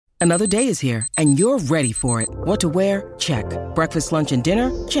Another day is here, and you're ready for it. What to wear? Check. Breakfast, lunch, and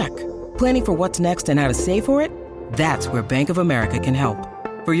dinner? Check. Planning for what's next and how to save for it? That's where Bank of America can help.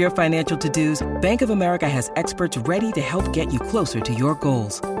 For your financial to-dos, Bank of America has experts ready to help get you closer to your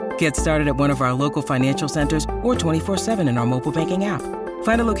goals. Get started at one of our local financial centers or 24/7 in our mobile banking app.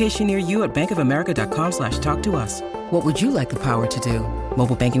 Find a location near you at bankofamerica.com/talktous. What would you like the power to do?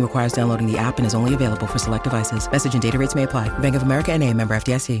 Mobile banking requires downloading the app and is only available for select devices. Message and data rates may apply. Bank of America N.A., member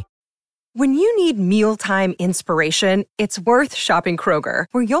FDIC. When you need mealtime inspiration, it's worth shopping Kroger,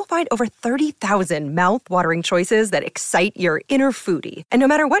 where you'll find over 30,000 mouth-watering choices that excite your inner foodie. And no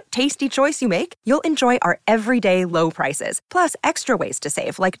matter what tasty choice you make, you'll enjoy our everyday low prices, plus extra ways to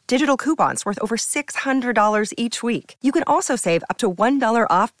save, like digital coupons worth over $600 each week. You can also save up to $1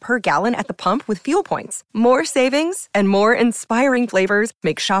 off per gallon at the pump with fuel points. More savings and more inspiring flavors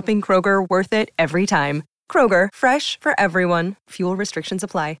make shopping Kroger worth it every time. Kroger, fresh for everyone. Fuel restrictions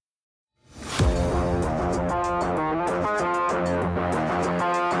apply.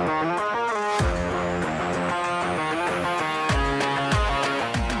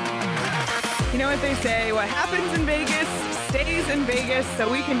 You know what they say, what happens in Vegas stays in Vegas,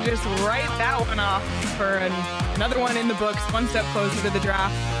 so we can just write that one off for another one in the books, one step closer to the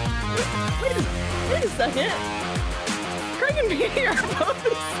draft. Wait a second. Craig and Petey are both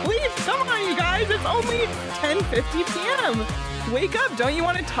asleep. Come on, you guys. It's only 10:50 p.m. Wake up. Don't you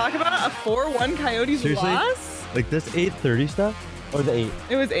want to talk about a 4-1 Coyotes loss? Like this 8:30 stuff? Or the 8?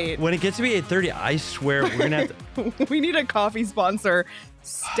 It was 8. When it gets to be 8:30, I swear we're going to have to... We need a coffee sponsor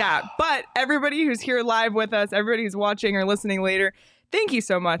stat. But everybody who's here live with us, everybody who's watching or listening later, thank you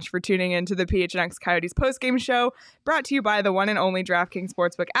so much for tuning in to the PHNX Coyotes postgame show, brought to you by the one and only DraftKings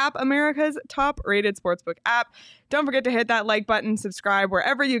Sportsbook app, America's top-rated sportsbook app. Don't forget to hit that like button, subscribe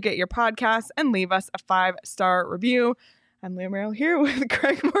wherever you get your podcasts, and leave us a 5-star review. I'm Leah Merrill here with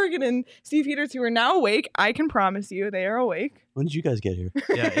Craig Morgan and Steve Peters, who are now awake. I can promise you they are awake. When did you guys get here?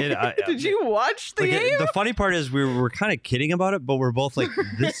 Yeah, Did you watch the game? The funny part is we were kind of kidding about it, but we're both like,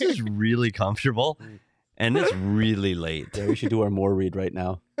 this is really comfortable. And it's really late. Yeah, we should do our more read right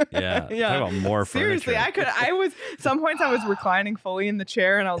now. Yeah. Talk about more Seriously, furniture. Some points I was reclining fully in the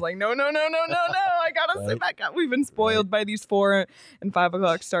chair and I was like, no. I gotta sit back up. We've been spoiled by these 4 and 5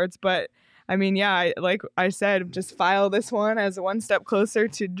 o'clock starts. But I mean, yeah, like I said, just file this one as one step closer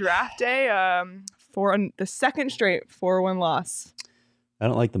to draft day for the second straight 4-1 loss. I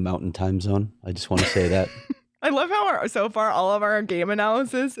don't like the mountain time zone. I just want to say that. I love how so far all of our game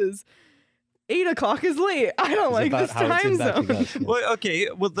analysis is 8 o'clock is late. I don't like this time zone. Well, okay.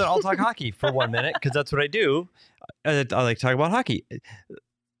 Well, then I'll talk hockey for 1 minute because that's what I do. I like to talk about hockey.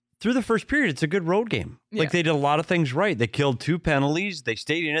 Through the first period, it's a good road game. Yeah. Like, they did a lot of things right. They killed 2 penalties. They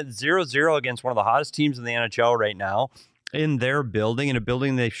stayed in it 0-0 against one of the hottest teams in the NHL right now in their building, in a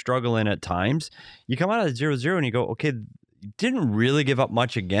building they struggle in at times. You come out of 0-0 and you go, okay, you didn't really give up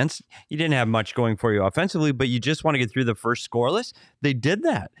much against. You didn't have much going for you offensively, but you just want to get through the first scoreless. They did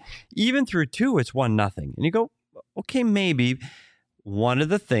that. Even through 2, it's 1-0. And you go, okay, maybe. One of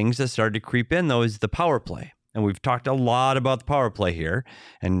the things that started to creep in, though, is the power play. And we've talked a lot about the power play here,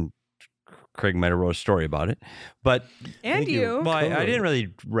 and Craig might have wrote a story about it. But and you. Well, I didn't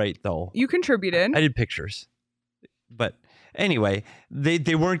really write, though. You contributed. I did pictures. But anyway,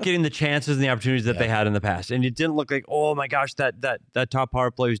 they weren't getting the chances and the opportunities that they had in the past. And it didn't look like, oh my gosh, that top power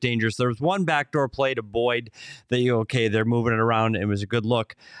play was dangerous. There was one backdoor play to Boyd that they're moving it around. It was a good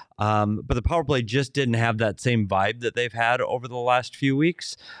look. But the power play just didn't have that same vibe that they've had over the last few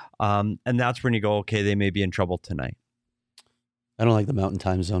weeks. And that's when you go, okay, they may be in trouble tonight. I don't like the mountain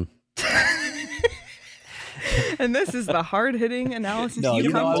time zone. And this is the hard-hitting analysis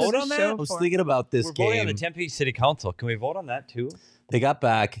you come know, to I the show was for. thinking about this We're game. voting on the Tempe City Council. Can we vote on that too? They got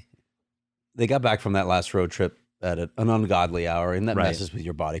back from that last road trip at an ungodly hour, and that messes with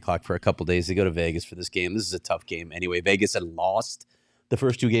your body clock for a couple days. They go to Vegas for this game. This is a tough game anyway. Vegas had lost the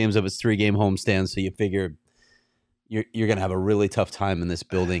first 2 games of its 3-game homestand, so you figure you're going to have a really tough time in this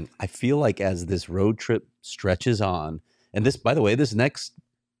building. I feel like as this road trip stretches on, and this, by the way, this next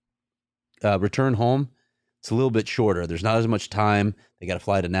return home, it's a little bit shorter. There's not as much time. They got to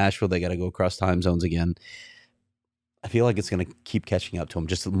fly to Nashville. They got to go across time zones again. I feel like it's going to keep catching up to them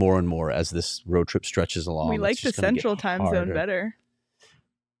just more and more as this road trip stretches along. We like the central time zone better.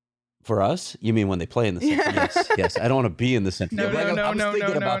 For us? You mean when they play in the central? Yeah. Yes. I don't want to be in the central. No, I was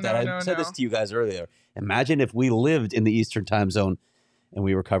thinking about that. I said this to you guys earlier. Imagine if we lived in the Eastern time zone and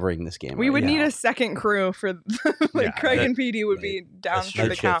we were covering this game. We would need a second crew for Craig and PD would be down for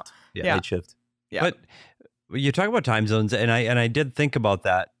the count. Night shift. Yeah. But you talk about time zones, and I did think about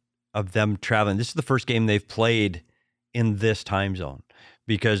that, of them traveling. This is the first game they've played in this time zone.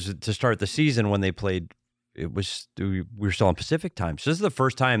 because to start the season when they played, we were still on Pacific time. So this is the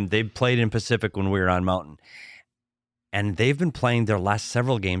first time they've played in Pacific when we were on Mountain. And they've been playing their last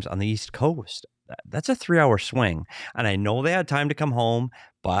several games on the East Coast. That's a 3-hour swing. And I know they had time to come home,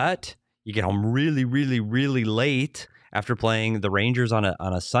 but you get home really, really, really late after playing the Rangers on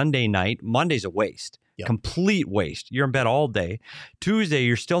a Sunday night. Monday's a waste. Yep. Complete waste. You're in bed all day. Tuesday,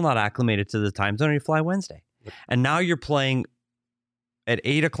 you're still not acclimated to the time zone, and you fly Wednesday. Yep. And now you're playing at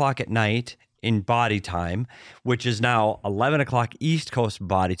 8 o'clock at night in body time, which is now 11 o'clock East Coast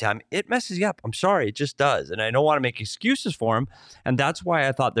body time. It messes you up. I'm sorry. It just does. And I don't want to make excuses for them. And that's why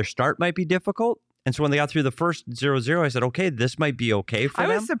I thought their start might be difficult. And so when they got through the first 0-0, I said, okay, this might be okay for them.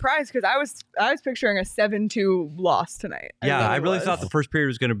 I was surprised because I was picturing a 7-2 loss tonight. I really thought the first period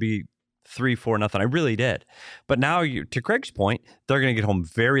was going to be 3-4-0. I really did. But now, to Craig's point, they're going to get home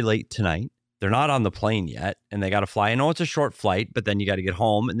very late tonight. They're not on the plane yet, and they got to fly. I know it's a short flight, but then you got to get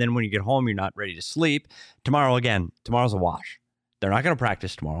home. And then when you get home, you're not ready to sleep. Tomorrow's a wash. They're not going to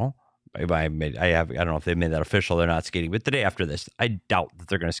practice tomorrow. I don't know if they made that official. They're not skating, but the day after this, I doubt that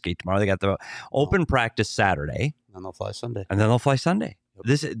they're going to skate tomorrow. They got the open practice Saturday, and they'll fly Sunday. Yep.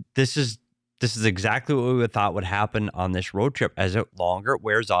 This is exactly what we thought would happen on this road trip. As it longer it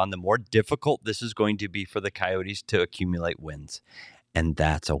wears on, the more difficult this is going to be for the Coyotes to accumulate wins, and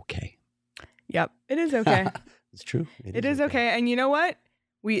that's okay. Yep, it is okay. It's true. It is okay. And you know what?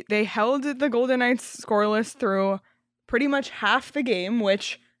 They held the Golden Knights scoreless through pretty much half the game,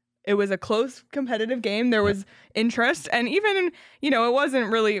 which it was a close competitive game. There was interest. And even, it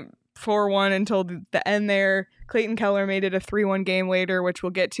wasn't really 4-1 until the end there. Clayton Keller made it a 3-1 game later, which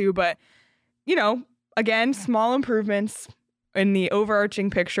we'll get to. But, again, small improvements in the overarching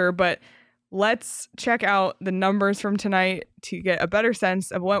picture. But let's check out the numbers from tonight to get a better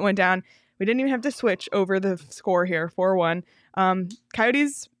sense of what went down. We didn't even have to switch over the score here, 4-1.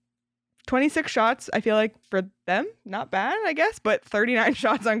 Coyotes, 26 shots, I feel like for them, not bad, I guess, but 39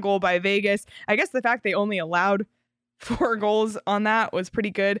 shots on goal by Vegas. I guess the fact they only allowed 4 goals on that was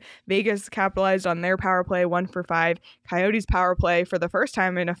pretty good. Vegas capitalized on their power play, 1 for 5. Coyotes' power play, for the first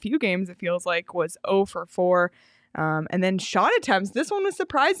time in a few games, it feels like, was 0 for 4. And then shot attempts. This one was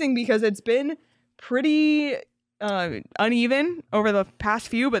surprising because it's been pretty uneven over the past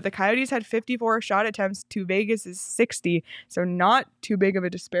few, but the Coyotes had 54 shot attempts to Vegas's 60, so not too big of a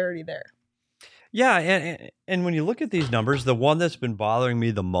disparity there. Yeah, and when you look at these numbers, the one that's been bothering me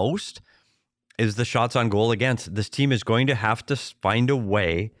the most is the shots on goal against. This team is going to have to find a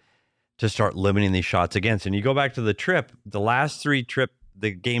way to start limiting these shots against. And you go back to the trip, the last 3 the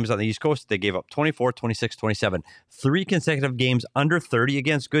games on the East Coast, they gave up 24, 26, 27. 3 consecutive games under 30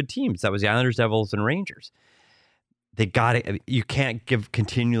 against good teams. That was the Islanders, Devils, and Rangers. They got it. You can't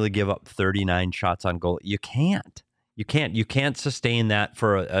continually give up 39 shots on goal. You can't sustain that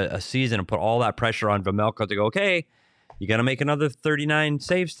for a season and put all that pressure on Vejmelka to go, okay, you got to make another 39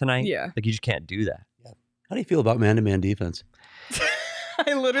 saves tonight. Yeah. Like, you just can't do that. Yeah. How do you feel about man-to-man defense?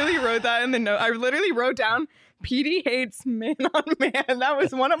 I literally wrote that in the note. I literally wrote down, PD hates man-on-man. That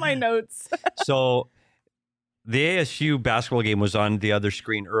was one of my notes. So the ASU basketball game was on the other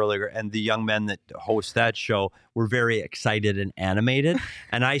screen earlier, and the young men that host that show were very excited and animated.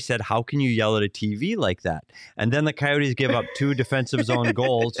 And I said, how can you yell at a TV like that? And then the Coyotes give up 2 defensive zone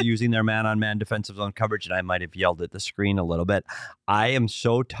goals using their man-on-man defensive zone coverage, and I might have yelled at the screen a little bit. I am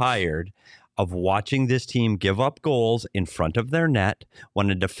so tired of watching this team give up goals in front of their net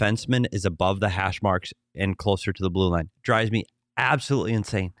when a defenseman is above the hash marks and closer to the blue line. It drives me absolutely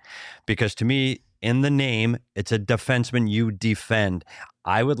insane, because to me, in the name, it's a defenseman you defend.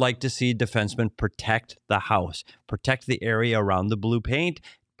 I would like to see defensemen protect the house, protect the area around the blue paint,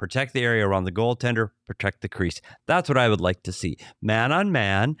 protect the area around the goaltender, protect the crease. That's what I would like to see. Man on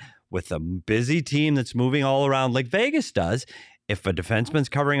man with a busy team that's moving all around like Vegas does. If a defenseman's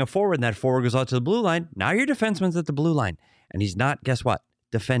covering a forward and that forward goes out to the blue line, now your defenseman's at the blue line. And he's not, guess what?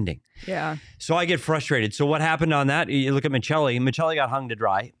 Defending. Yeah. So I get frustrated. So what happened on that? You look at Michelli. Michelli got hung to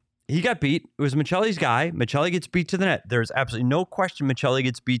dry. He got beat. It was Michelli's guy. Michelli gets beat to the net. There's absolutely no question Michelli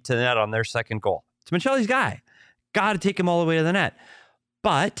gets beat to the net on their second goal. It's Michelli's guy. Got to take him all the way to the net.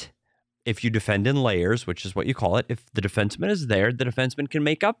 But if you defend in layers, which is what you call it, if the defenseman is there, the defenseman can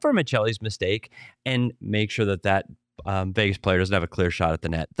make up for Michelli's mistake and make sure that Vegas player doesn't have a clear shot at the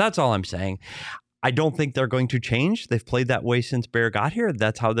net. That's all I'm saying. I don't think they're going to change. They've played that way since Bear got here.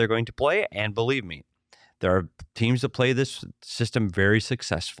 That's how they're going to play. And believe me, there are teams that play this system very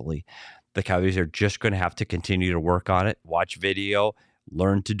successfully. The Coyotes are just going to have to continue to work on it, watch video,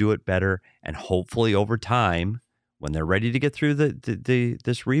 learn to do it better, and hopefully over time, when they're ready to get through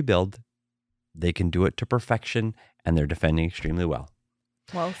this rebuild, they can do it to perfection, and they're defending extremely well.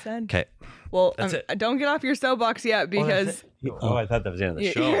 Well said. Okay. Well, That's it. don't get off your soapbox yet because Oh, I thought that was the end of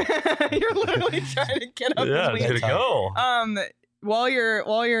the show. you're literally trying to get up. Yeah, between- it's gonna go. While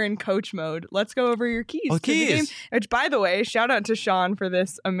you're in coach mode, let's go over your keys. Oh, to the game, keys. which, by the way, shout out to Sean for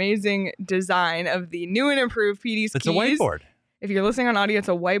this amazing design of the new and improved PD's It's keys. a whiteboard. If you're listening on audio, it's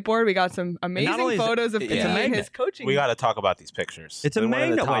a whiteboard. We got some only amazing is photos of it- PD it's a and magnet. his coaching. We got to talk about these pictures. It's a The one in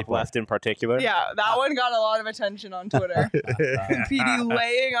magnet the top whiteboard. left in particular. Yeah, that one got a lot of attention on Twitter. PD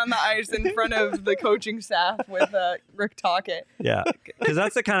laying on the ice in front of the coaching staff with Rick Tocchet. Yeah, because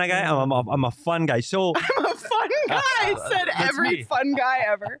that's the kind of guy. I'm a fun guy. So I'm a fun guy, said That's every me. fun guy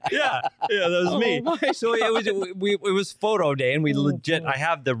ever. yeah, that was me. Oh my So it was photo day, and we legit. I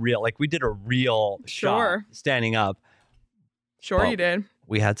have the real. Like we did a real Sure. shot standing up. Sure, Well, you did.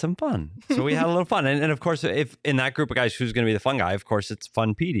 We had some fun. So we had a little fun. And of course, if in that group of guys, who's going to be the fun guy? Of course, it's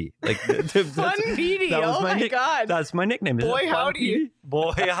Fun Petey. Like Fun Petey. that was Oh my God. That's my nickname. Isn't Boy, it? Fun howdy. Petey?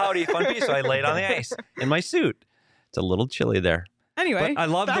 Boy, howdy, Fun Petey. So I laid on the ice in my suit. It's a little chilly there. Anyway, But I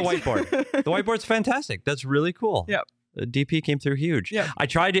love the back to- whiteboard. The whiteboard's fantastic. That's really cool. Yep. The DP came through huge. Yep. I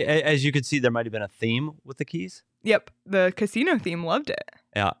tried to, as you could see, there might have been a theme with the keys. Yep, the casino theme loved it.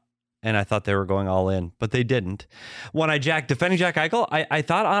 Yeah. And I thought they were going all in, but they didn't. When I defending Jack Eichel, I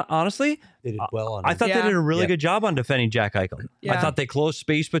thought, honestly, They did well on I him. thought Yeah. they did a really Yep. good job on defending Jack Eichel. I Yeah. thought they closed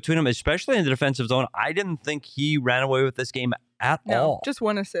space between them, especially in the defensive zone. I didn't think he ran away with this game at No, all. just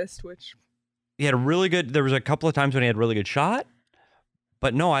one assist, which He had a really good, there was a couple of times when he had a really good shot,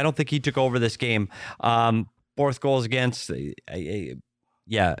 but no, I don't think he took over this game. Fourth goals against,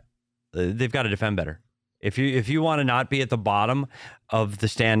 yeah, they've got to defend better. If you want to not be at the bottom of the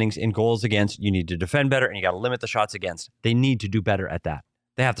standings in goals against, you need to defend better and you got to limit the shots against. They need to do better at that.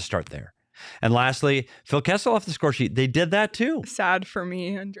 They have to start there. And lastly, Phil Kessel off the score sheet. They did that too. sad for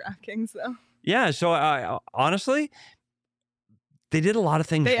me on DraftKings though. Yeah. So honestly, they did a lot of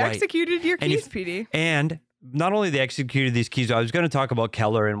things They right. executed your And keys, if- PD. And not only they executed these keys, I was going to talk about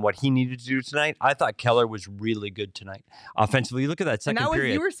Keller and what he needed to do tonight. I thought Keller was really good tonight offensively. Look at that And second that was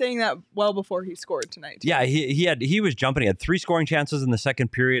period. you were saying that well before he scored tonight. too. Yeah, he was jumping. He had 3 scoring chances in the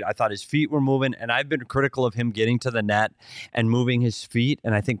second period. I thought his feet were moving, and I've been critical of him getting to the net and moving his feet.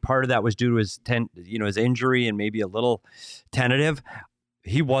 And I think part of that was due to his his injury and maybe a little tentative.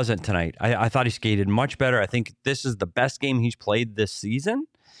 He wasn't tonight. I thought he skated much better. I think this is the best game he's played this season.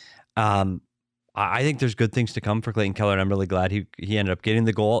 I think there's good things to come for Clayton Keller, and I'm really glad he ended up getting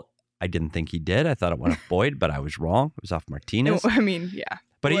the goal. I didn't think he did. I thought it went off Boyd, but I was wrong. It was off Martinez. I mean, yeah.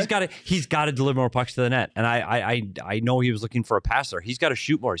 But he's got to deliver more pucks to the net. And I know he was looking for a passer. He's got to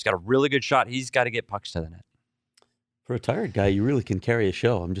shoot more. He's got a really good shot. He's got to get pucks to the net. For a tired guy, you really can carry a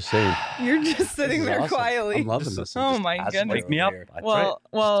show. I'm just saying. You're just sitting This is there awesome. quietly. I'm loving this. I'm Oh just my passive goodness. Wake me over up. here. That's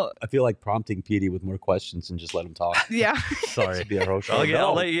Well, I feel like prompting Petey with more questions and just let him talk. yeah. Sorry. Be our host.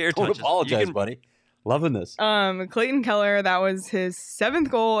 I'll let you get your Don't touches. apologize, You can- buddy. Loving this. Clayton Keller, that was his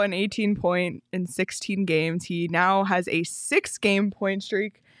 7th goal and 18 point in 16 games. He now has a 6-game point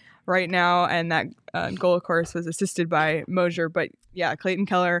streak right now, and that goal, of course, was assisted by Mosier. But yeah, Clayton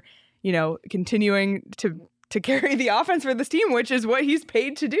Keller, continuing to carry the offense for this team, which is what he's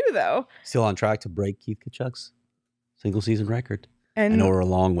paid to do, though. Still on track to break Keith Kachuk's single season record. And I know we're a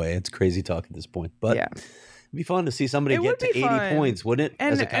long way. It's crazy talk at this point, but yeah, it'd be fun to see somebody It get would to be 80 fun. points, wouldn't it?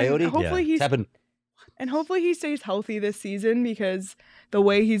 and, As a Coyote, and hopefully it's happened. And hopefully he stays healthy this season, because the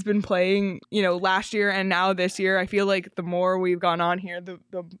way he's been playing, last year and now this year, I feel like the more we've gone on here, the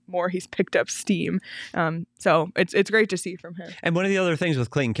more he's picked up steam. So it's great to see from him. And one of the other things with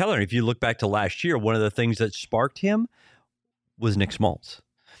Clayton Keller, if you look back to last year, one of the things that sparked him was Nick Schmaltz.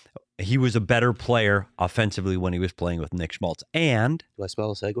 He was a better player offensively when he was playing with Nick Schmaltz. And Do I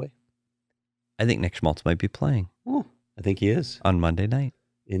spell a segue? I think Nick Schmaltz might be playing Oh, I think he is on Monday night.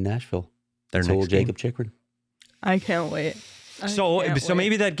 in Nashville. Their So next game. Jacob Chikrin. I can't wait. So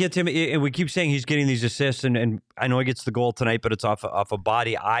maybe that gets him. And we keep saying he's getting these assists, and I know he gets the goal tonight, but it's off a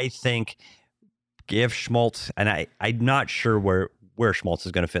body. I think give Schmaltz, and I'm not sure where Schmaltz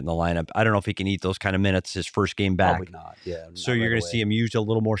is going to fit in the lineup. I don't know if he can eat those kind of minutes his first game back. Probably not. Yeah. So you're going to see him used a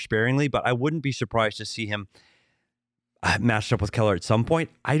little more sparingly, but I wouldn't be surprised to see him matched up with Keller at some point.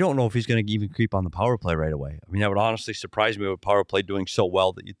 I don't know if he's going to even creep on the power play right away. I mean, that would honestly surprise me with power play doing so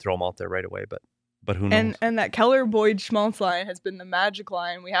well that you'd throw him out there right away, but who knows? And that Keller Boyd Schmaltz line has been the magic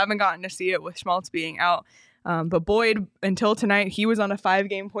line. We haven't gotten to see it with Schmaltz being out. But Boyd, until tonight, he was on a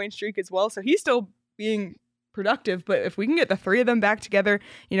 5-game point streak as well. So he's still being productive. But if we can get the 3 of them back together,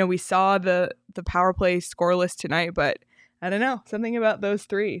 we saw the power play scoreless tonight, but I don't know, something about those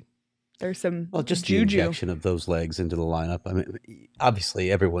 3. There's some Well, just juju. the injection of those legs into the lineup. I mean, obviously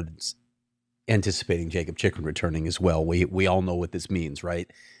everyone's anticipating Jacob Chikrin returning as well. We all know what this means, right?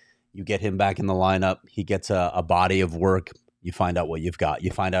 You get him back in the lineup. He gets a body of work. You find out what you've got.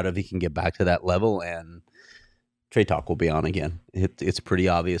 You find out if he can get back to that level, and trade talk will be on again. It's pretty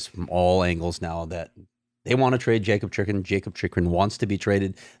obvious from all angles now that they want to trade Jacob Chikrin. Jacob Chikrin wants to be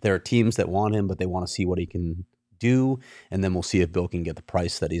traded. There are teams that want him, but they want to see what he can do, and then we'll see if Bill can get the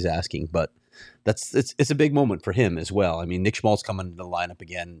price that he's asking. But it's a big moment for him as well. I mean, Nick Schmaltz coming into the lineup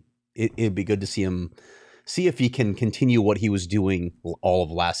again. It'd be good to see him, see if he can continue what he was doing all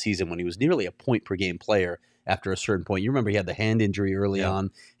of last season when he was nearly a point per game player after a certain point. You remember he had the hand injury early on,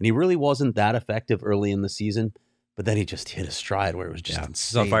 and he really wasn't that effective early in the season, but then he just hit a stride where it was just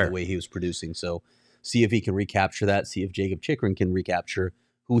insane the way he was producing. So see if he can recapture that, see if Jacob Chikrin can recapture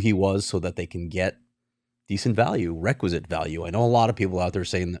who he was so that they can get decent value, requisite value. I know a lot of people out there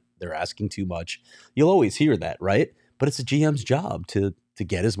saying that they're asking too much. You'll always hear that, right? But it's a GM's job to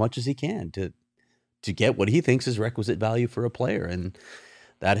get as much as he can, to get what he thinks is requisite value for a player. And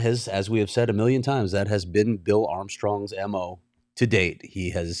that has, as we have said a million times, that has been Bill Armstrong's MO to date. He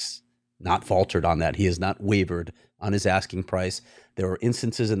has not faltered on that. He has not wavered on his asking price. There were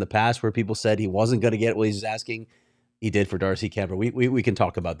instances in the past where people said he wasn't going to get what he was asking. He did for Darcy Kemper. We can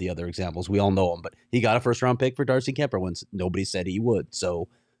talk about the other examples. We all know him, but he got a first-round pick for Darcy Kemper when nobody said he would. So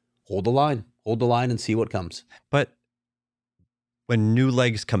hold the line and see what comes. But when new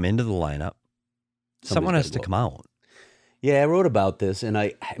legs come into the lineup, someone has to come out. Yeah, I wrote about this, and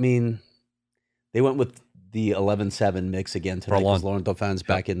I mean, they went with the 11-7 mix again tonight because Laurent Dauphin's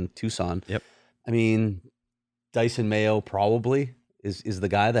back in Tucson. Yep. I mean, Dyson Mayo probably is the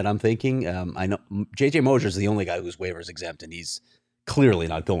guy that I'm thinking. I know JJ Mosier is the only guy who's waivers exempt, and he's clearly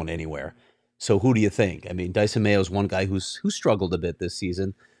not going anywhere. So who do you think? I mean, Dyson Mayo is one guy who struggled a bit this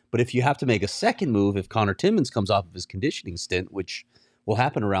season. But if you have to make a second move, if Connor Timmins comes off of his conditioning stint, which will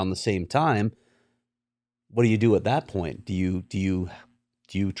happen around the same time, what do you do at that point? Do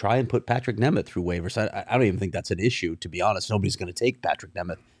you try and put Patrick Nemeth through waivers? I don't even think that's an issue, to be honest. Nobody's going to take Patrick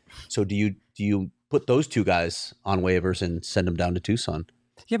Nemeth. So do you put those two guys on waivers and send them down to Tucson?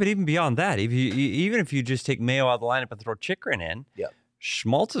 Yeah, but even beyond that, even if you just take Mayo out of the lineup and throw Chikrin in,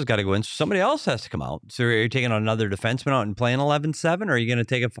 Schmaltz has got to go in. So somebody else has to come out. So are you taking another defenseman out and playing 11-7, or are you going to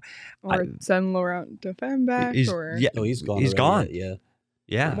take or send Laurent Dauphin back? He's gone. He's gone.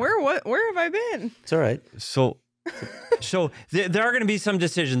 Yeah. Where have I been? It's all right. So there are going to be some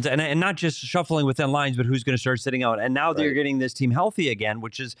decisions, and not just shuffling within lines, but who's going to start sitting out. And now that you're getting this team healthy again,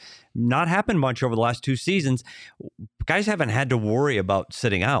 which has not happened much over the last 2 seasons, guys haven't had to worry about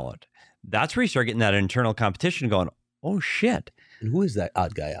sitting out. That's where you start getting that internal competition going, oh, shit. And who is that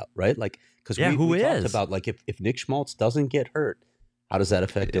odd guy out, right? Like, because we talked about, like, if Nick Schmaltz doesn't get hurt, how does that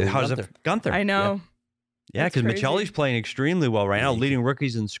affect Gunther? I know. Yeah, because Michelli's playing extremely well right now, leading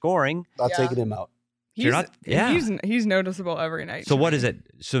rookies in scoring. Not taking him out. He's noticeable every night. So what is it?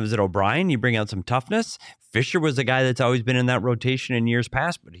 So is it O'Brien? You bring out some toughness. Fisher was a guy that's always been in that rotation in years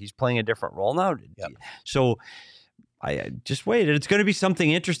past, but he's playing a different role now. Yep. So I just wait. It's going to be something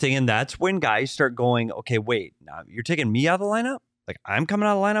interesting, and that's when guys start going, okay, wait, now you're taking me out of the lineup? Like, I'm coming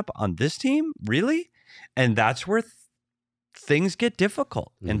out of the lineup on this team? Really? And that's where things get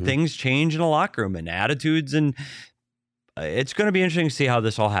difficult and things change in the locker room and attitudes, and it's going to be interesting to see how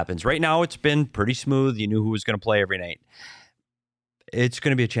this all happens. Right now, it's been pretty smooth. You knew who was going to play every night. It's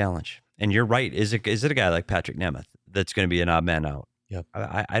going to be a challenge. And you're right. Is it a guy like Patrick Nemeth that's going to be an odd man out? Yep.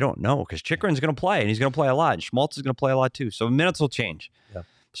 I don't know, because Chikrin's going to play, and he's going to play a lot. And Schmaltz is going to play a lot too. So minutes will change. Yep.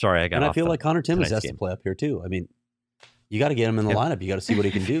 Sorry, I feel like Connor Timmins has to play up here too. I mean, you got to get him in the lineup. You got to see what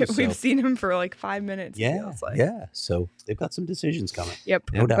he can do. We've seen him for like 5 minutes. Yeah. So they've got some decisions coming. Yep.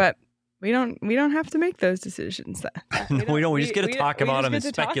 No doubt. But we don't have to make those decisions. No, we don't. We just get to talk about them and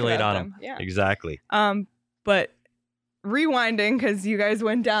speculate on them. Yeah. Exactly. But rewinding, because you guys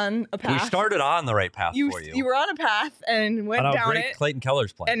went down a path. We started on the right path for you. You were on a path and went down it. Clayton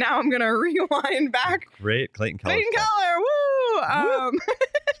Keller's playing. And now I'm going to rewind back. Great. Clayton Keller. Woo!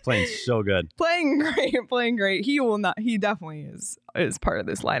 Playing so good. Playing great. He definitely is part of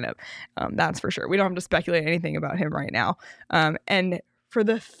this lineup. That's for sure. We don't have to speculate anything about him right now. And for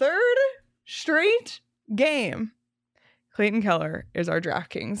the third straight game, Clayton Keller is our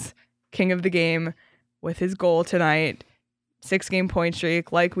DraftKings king of the game with his goal tonight. 6-game point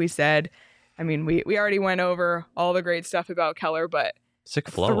streak, like we said. I mean, we already went over all the great stuff about Keller, but sick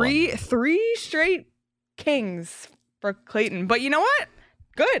flow. Three straight kings for Clayton. But you know what?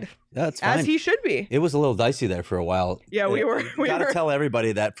 Good. That's fine. As he should be. It was a little dicey there for a while. Yeah, we got to tell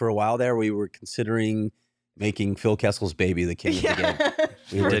everybody that for a while there, we were considering making Phil Kessel's baby the king of the game.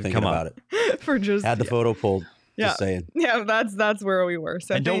 We were thinking about it. For just had the photo pulled. Just saying. Yeah, that's where we were.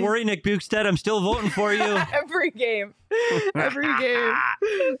 So and don't worry, Nick Bukestad, I'm still voting for you. every game. Oh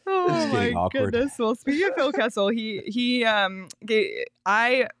my goodness. Well, speaking of Phil Kessel,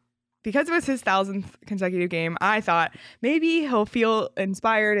 because it was his 1,000th consecutive game, I thought maybe he'll feel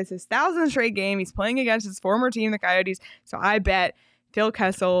inspired. It's his 1,000th straight game. He's playing against his former team, the Coyotes. So I bet Phil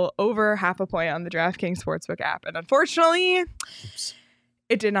Kessel over 0.5 point on the DraftKings Sportsbook app. And unfortunately,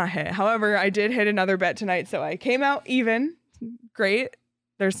 it did not hit. However, I did hit another bet tonight, so I came out even. Great.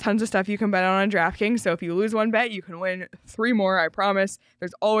 There's tons of stuff you can bet on DraftKings. So if you lose one bet, you can win 3 more, I promise.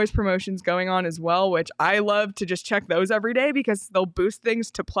 There's always promotions going on as well, which I love to just check those every day because they'll boost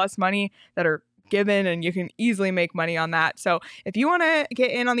things to plus money that are given, and you can easily make money on that. So if you want to get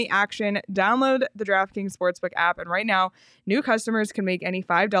in on the action, download the DraftKings Sportsbook app. And right now, new customers can make any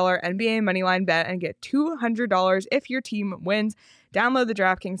 $5 NBA moneyline bet and get $200 if your team wins. Download the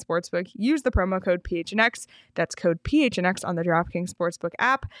DraftKings Sportsbook. Use the promo code PHNX. That's code PHNX on the DraftKings Sportsbook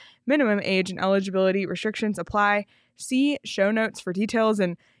app. Minimum age and eligibility restrictions apply. See show notes for details.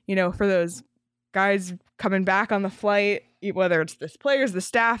 And, for those guys coming back on the flight, whether it's the players, the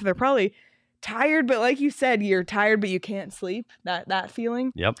staff, they're probably tired. But like you said, you're tired, but you can't sleep. That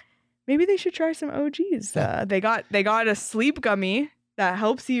feeling. Yep. Maybe they should try some OGs. They got a sleep gummy that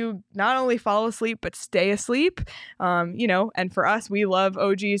helps you not only fall asleep, but stay asleep. And for us, we love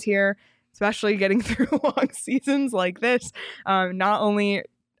OGs here, especially getting through long seasons like this. Not only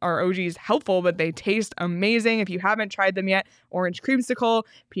are OGs helpful, but they taste amazing. If you haven't tried them yet, orange creamsicle,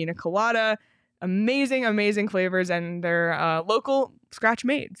 pina colada, amazing, amazing flavors, and they're local scratch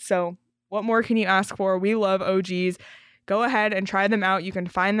made. So what more can you ask for? We love OGs. Go ahead and try them out. You can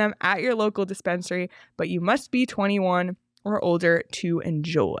find them at your local dispensary, but you must be 21 or older to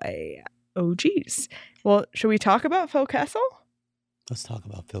enjoy. Oh, geez. Well, should we talk about Phil Kessel? Let's talk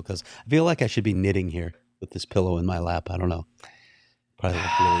about Phil Kessel. I feel like I should be knitting here with this pillow in my lap. I don't know. Probably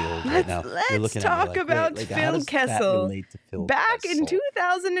look really old right now. Let's talk about Phil Kessel. Back in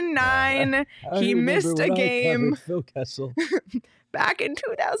 2009, he missed a game. Phil Kessel. Back in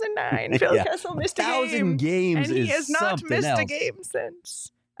 2009, Phil Kessel missed a game. 1,000 games and he has not missed a game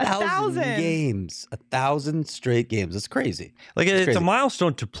since. 1,000 games. 1,000 straight games. It's crazy. Like it's a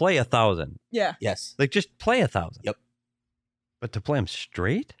milestone to play 1,000. Yeah. Yes. Like just play 1,000. Yep. But to play them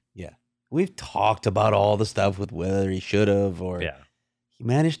straight? Yeah. We've talked about all the stuff with whether he should have or he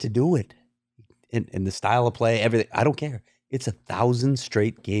managed to do it. In the style of play, everything. I don't care. It's 1,000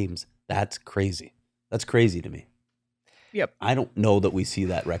 straight games. That's crazy. That's crazy to me. Yep. I don't know that we see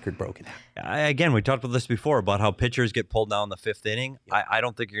that record broken. Again, we talked about this before about how pitchers get pulled down in the 5th inning. Yep. I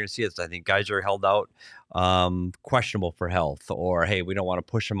don't think you're going to see it. I think guys are held out, questionable for health, or hey, we don't want to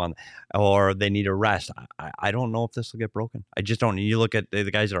push them on, or they need a rest. I don't know if this will get broken. I just don't. You look at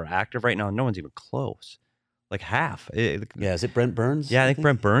the guys that are active right now, no one's even close. Like half. Is it Brent Burns? Yeah, I think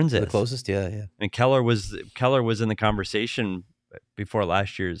Brent Burns is the closest. Yeah. And Keller was in the conversation before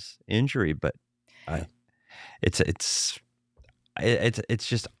last year's injury, but it's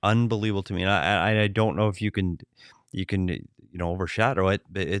just unbelievable to me, and I don't know if you can overshadow it.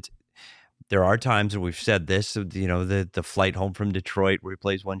 But there are times, and we've said this, the flight home from Detroit where he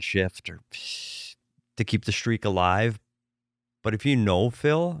plays one shift or to keep the streak alive. But if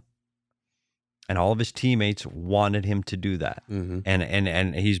Phil, and all of his teammates wanted him to do that,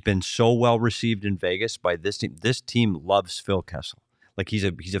 and he's been so well received in Vegas by this team. This team loves Phil Kessel. Like he's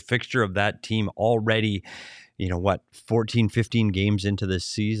a fixture of that team already. 14, 15 games into this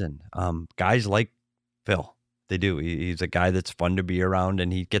season. Guys like Phil, they do. He's a guy that's fun to be around,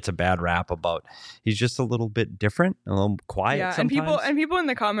 and he gets a bad rap about he's just a little bit different, a little quiet. Yeah, sometimes. and people in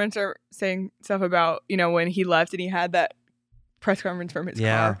the comments are saying stuff about when he left and he had that press conference from his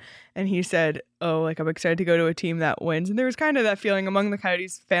car, and he said, "Oh, like I'm excited to go to a team that wins." And there was kind of that feeling among the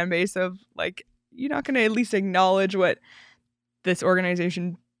Coyotes fan base of like, you're not going to at least acknowledge what this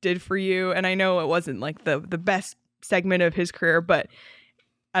organization did for you. And I know it wasn't like the best segment of his career, but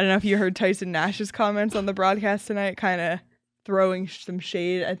I don't know if you heard Tyson Nash's comments on the broadcast tonight, kind of throwing some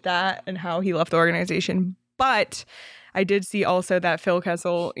shade at that and how he left the organization. But I did see also that Phil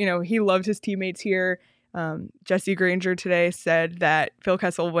Kessel, he loved his teammates here. Jesse Granger today said that Phil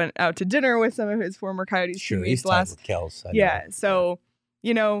Kessel went out to dinner with some of his former Coyotes teammates last. With Kels, so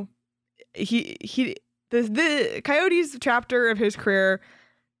the Coyotes chapter of his career,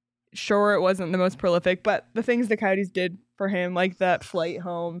 sure, it wasn't the most prolific, but the things the Coyotes did for him, like that flight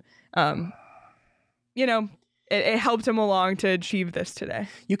home, it helped him along to achieve this today.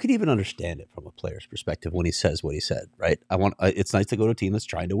 You could even understand it from a player's perspective when he says what he said, right? It's nice to go to a team that's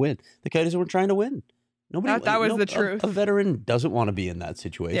trying to win. The Coyotes weren't trying to win. Nobody. That was the truth. A veteran doesn't want to be in that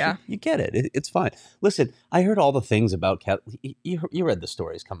situation. Yeah. You get it. It's fine. Listen, I heard all the things about you read the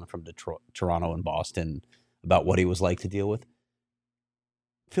stories coming from Detroit, Toronto, and Boston about what he was like to deal with.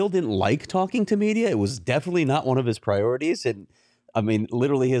 Phil didn't like talking to media. It was definitely not one of his priorities. And I mean,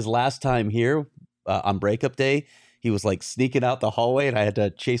 literally his last time here on breakup day, he was like sneaking out the hallway and I had to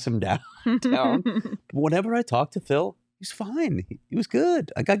chase him down. Whenever I talked to Phil, he's fine. He was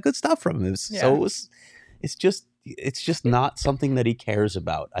good. I got good stuff from him. So it's just not something that he cares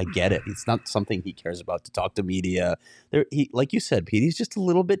about. I get it. It's not something he cares about to talk to media. Like you said, Pete, he's just a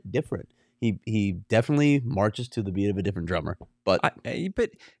little bit different. He definitely marches to the beat of a different drummer. But and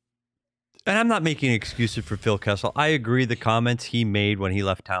I'm not making excuses for Phil Kessel. I agree the comments he made when he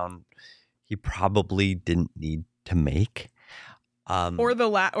left town, he probably didn't need to make. Or the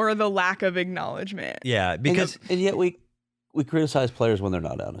lack of acknowledgement. Yeah, because and yet we criticize players when they're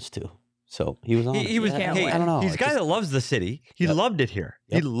not honest too. So he was honest. He was. Yeah, Hey, I don't know. He's a guy that loves the city. He loved it here.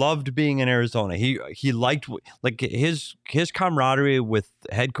 Yep. He loved being in Arizona. He liked like his camaraderie with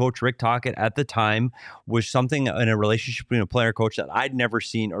head coach Rick Tocchet at the time was something in a relationship between a player and coach that I'd never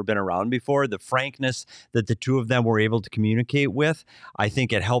seen or been around before. The frankness that the two of them were able to communicate with, I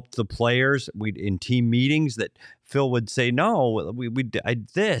think it helped the players. In team meetings that Phil would say, no, I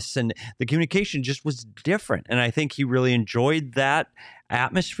this, and the communication just was different. And I think he really enjoyed that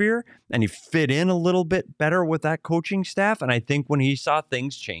atmosphere and he fit in a little bit better with that coaching staff. And I think when he saw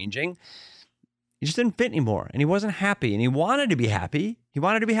things changing, he just didn't fit anymore and he wasn't happy and he wanted to be happy. He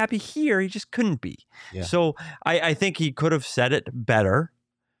wanted to be happy here. He just couldn't be. Yeah. So I think he could have said it better,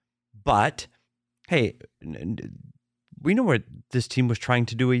 but hey, we know what this team was trying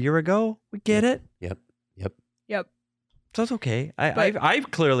to do a year ago. We get it. Yep. So it's okay.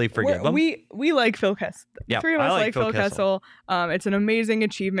 I've clearly forgiven him. We like Phil Kessel. Yeah, Three of us like Phil Kessel. It's an amazing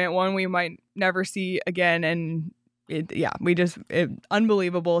achievement, one we might never see again, and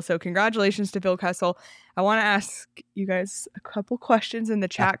unbelievable. So congratulations to Phil Kessel. I want to ask you guys a couple questions, and the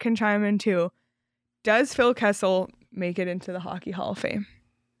chat can chime in too. Does Phil Kessel make it into the Hockey Hall of Fame?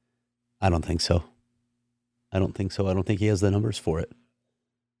 I don't think so. I don't think he has the numbers for it.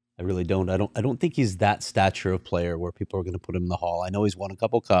 I really don't. I don't think he's that stature of player where people are going to put him in the Hall. I know he's won a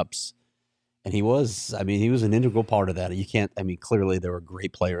couple cups, and he was an integral part of that. Clearly there were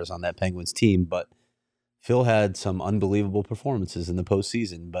great players on that Penguins team, but Phil had some unbelievable performances in the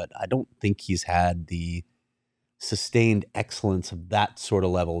postseason, but I don't think he's had the sustained excellence of that sort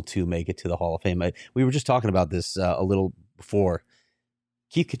of level to make it to the Hall of Fame. We were just talking about this a little before.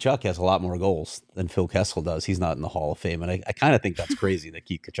 Keith Tkachuk has a lot more goals than Phil Kessel does. He's not in the Hall of Fame. And I kind of think that's crazy that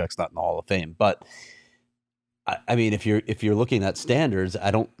Keith Tkachuk's not in the Hall of Fame. But I mean, if you're looking at standards,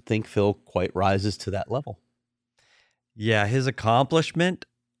 I don't think Phil quite rises to that level. Yeah, his accomplishment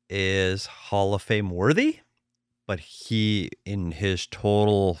is Hall of Fame worthy, but he, in his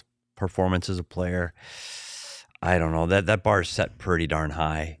total performance as a player, I don't know, that bar is set pretty darn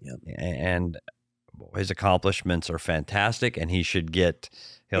high. Yep. And his accomplishments are fantastic, and he'll get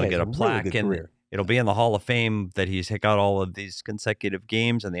a plaque, really and it'll be in the Hall of Fame that he's hit out all of these consecutive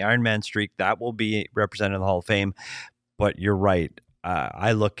games, and the Ironman streak that will be represented in the Hall of Fame. But you're right.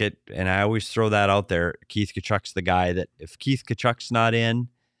 I look at, and I always throw that out there, Keith Tkachuk's the guy that if Keith Tkachuk's not in,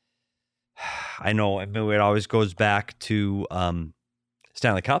 I know, it always goes back to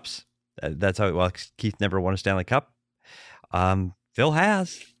Stanley Cups. That's how, Keith never won a Stanley Cup. Phil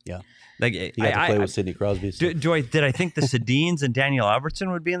has. Yeah. Like, he got to play with Sidney Crosby. So. Did I think the Sedins and Daniel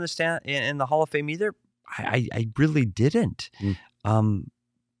Albertson would be in the Hall of Fame either? I really didn't.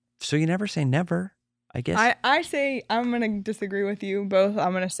 So you never say never, I guess. I say I'm going to disagree with you both.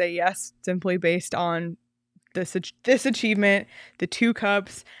 I'm going to say yes, simply based on this achievement, the 2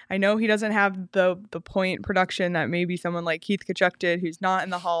 cups. I know he doesn't have the point production that maybe someone like Keith Tkachuk did, who's not in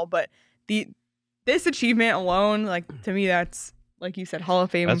the Hall, but this achievement alone, like, to me, that's, like you said, Hall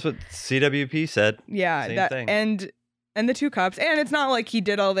of Fame. That's what CWP said. Yeah, Same thing. And the 2 cups. And it's not like he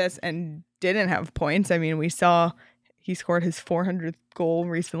did all this and didn't have points. I mean, we saw he scored his 400th goal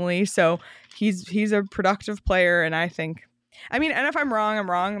recently. So he's a productive player, and I think, I mean, and if I'm wrong, I'm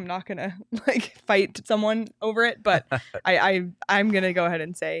wrong. I'm not gonna fight someone over it, but I'm gonna go ahead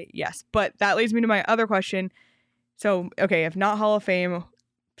and say yes. But that leads me to my other question. So, okay, if not Hall of Fame,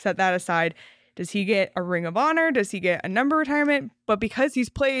 set that aside. Does he get a Ring of Honor? Does he get a number retirement? But because he's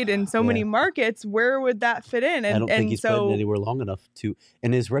played in so many markets, where would that fit in? And, I don't think he's played anywhere long enough to.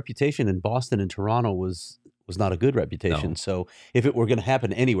 And his reputation in Boston and Toronto was not a good reputation. No. So if it were going to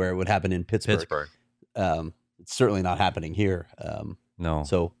happen anywhere, it would happen in Pittsburgh. It's certainly not happening here. No.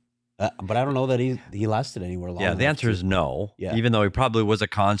 So But I don't know that he lasted anywhere long. Yeah, the answer is no. Yeah. Even though he probably was a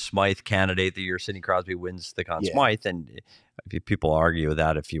Conn Smythe candidate the year Sidney Crosby wins the Conn Smythe, and people argue with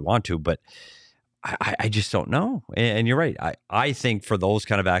that if you want to, but I just don't know. And you're right. I think for those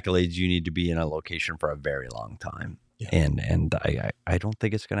kind of accolades, you need to be in a location for a very long time. Yeah. And I don't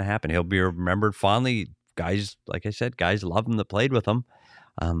think it's going to happen. He'll be remembered fondly. Guys, like I said, guys love him that played with him.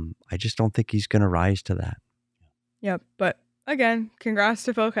 I just don't think he's going to rise to that. Yep. But again, congrats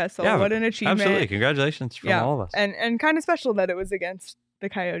to Phil Kessel. Yeah, what an achievement. Absolutely. Congratulations from all of us. And kind of special that it was against the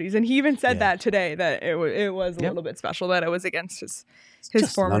Coyotes. And he even said that today, that it was a little bit special that it was against his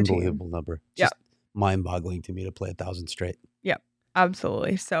former an team. Unbelievable number. Just mind-boggling to me to play 1,000 straight. Yep,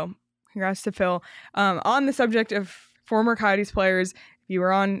 absolutely. So congrats to Phil. On the subject of former Coyotes players, if you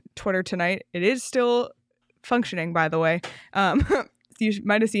were on Twitter tonight, it is still functioning, by the way. You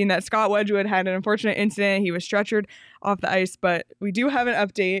might have seen that Scott Wedgwood had an unfortunate incident. He was stretchered off the ice, but we do have an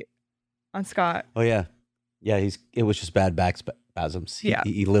update on Scott. Oh, yeah. Yeah, it was just bad back spasms.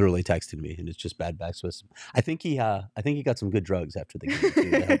 He literally texted me, and it's just bad back spasms. I think he got some good drugs after the game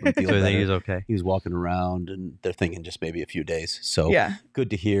too, to help him feel so better. he's okay. He was walking around, and they're thinking just maybe a few days. So good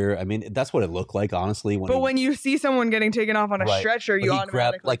to hear. I mean, that's what it looked like, honestly. When you see someone getting taken off on a stretcher, you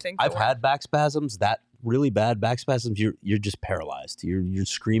automatically think. I've had back spasms. That really bad back spasms. You're just paralyzed. You're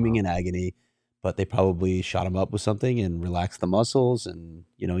screaming in agony. But they probably shot him up with something and relaxed the muscles, and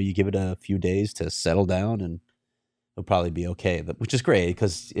you give it a few days to settle down, and it'll probably be okay. Which is great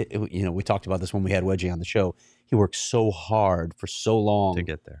because we talked about this when we had Wedgie on the show. He worked so hard for so long to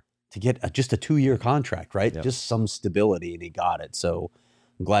get there, to get just a 2-year contract, right? Yep. Just some stability, and he got it. So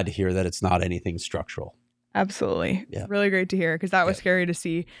I'm glad to hear that it's not anything structural. Absolutely, yeah. Really great to hear because that was scary to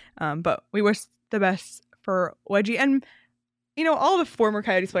see. But we wish the best for Wedgie and. All the former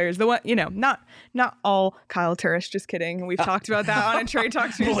Coyotes players, not all Kyle Turris, just kidding. We've talked about that on a Trade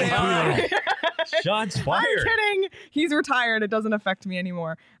Talk Tuesday. Shots fired. I'm kidding. He's retired. It doesn't affect me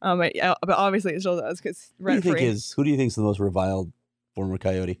anymore. But obviously it still does because who do you think is the most reviled former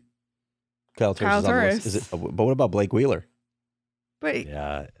Coyote? Kyle Turris. Is it? But what about Blake Wheeler? But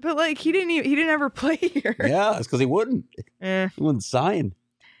he didn't ever play here. Yeah, it's because he wouldn't. He wouldn't sign.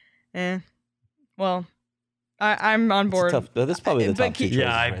 Well. I'm on board. That's probably the top two choices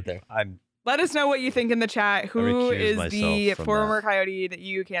right there. Let us know what you think in the chat. Who is the former Coyote that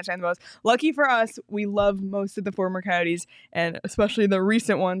you can't stand the most? Lucky for us, we love most of the former Coyotes, and especially the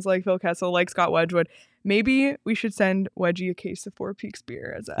recent ones like Phil Kessel, like Scott Wedgwood. Maybe we should send Wedgie a case of Four Peaks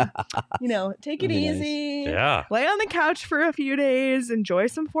beer as a, take it easy. Nice. Yeah. Lay on the couch for a few days, enjoy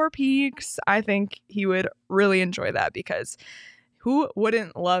some Four Peaks. I think he would really enjoy that because who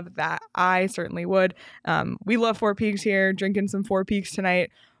wouldn't love that? I certainly would. We love Four Peaks here, drinking some Four Peaks tonight,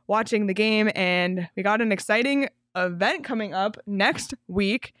 watching the game, and we got an exciting event coming up next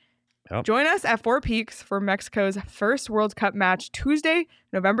week. Yep. Join us at Four Peaks for Mexico's first World Cup match, Tuesday,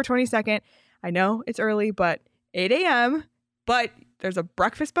 November 22nd. I know it's early, but 8 a.m., but there's a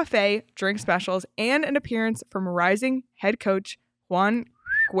breakfast buffet, drink specials, and an appearance from rising head coach Juan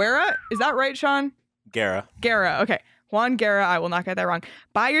Guerra. Is that right, Sean? Guerra. Okay. Juan Guerra, I will not get that wrong.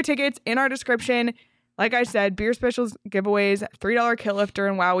 Buy your tickets in our description. Like I said, beer specials, giveaways, $3 kill lifter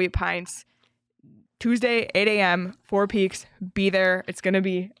and Wow Wheat pints. Tuesday, 8 a.m., Four Peaks. Be there. It's going to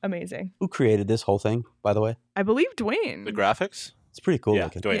be amazing. Who created this whole thing, by the way? I believe Dwayne. The graphics? It's pretty cool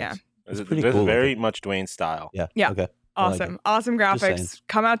looking. Dwayne's. Yeah. It's pretty cool. Very much Dwayne's style. Yeah. Okay. Awesome. Awesome graphics.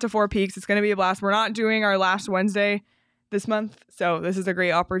 Come out to Four Peaks. It's going to be a blast. We're not doing our last Wednesday this month, so this is a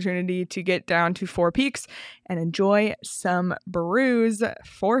great opportunity to get down to Four Peaks and enjoy some brews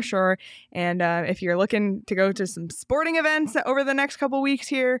for sure. And if you're looking to go to some sporting events over the next couple weeks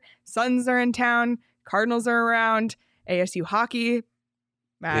here, Suns are in town, Cardinals are around, ASU hockey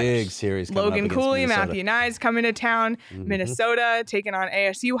match. Big series. Logan Cooley, Matthew Nyes coming to town. Mm-hmm. Minnesota taking on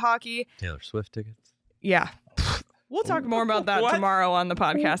ASU hockey. Taylor Swift tickets. Yeah. We'll talk more about that tomorrow on the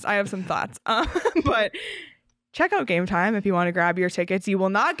podcast. I have some thoughts. But check out Game Time if you want to grab your tickets. You will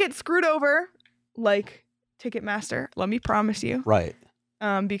not get screwed over like Ticketmaster. Let me promise you. Right.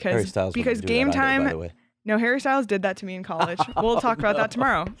 Because Game Time. By the way. No, Harry Styles did that to me in college. We'll talk about that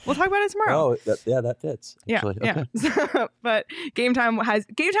tomorrow. We'll talk about it tomorrow. Oh, that fits. Actually. Yeah. Okay. But Game Time has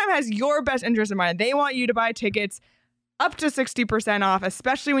your best interest in mind. They want you to buy tickets up to 60% off,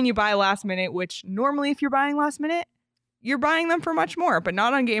 especially when you buy last minute, which normally if you're buying last minute, you're buying them for much more, but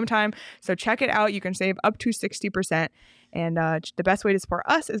not on Game Time. So check it out. You can save up to 60%. And the best way to support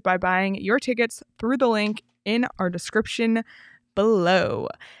us is by buying your tickets through the link in our description below.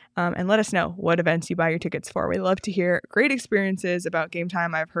 And let us know what events you buy your tickets for. We love to hear great experiences about Game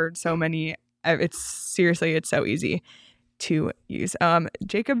Time. I've heard so many. It's so easy. to use.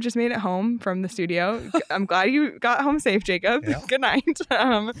 Jacob just made it home from the studio. I'm glad you got home safe, Jacob. Yeah. Good night.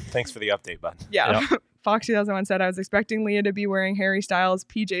 Thanks for the update, bud. Yeah. Fox 2001 said, I was expecting Leah to be wearing Harry Styles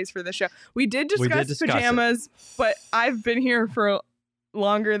PJs for the show. We did discuss pajamas, but I've been here for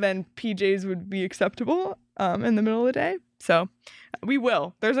longer than PJs would be acceptable in the middle of the day. So we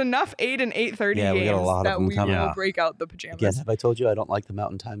will. There's enough 8 and 8:30 Yeah, we games got a lot of that them we coming. will break out the pajamas. Again, have I told you I don't like the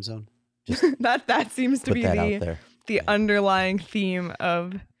mountain time zone? Just that seems to put be that out there. the underlying theme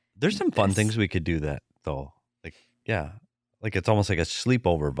of There's some fun Yes. things we could do that though. Like it's almost like a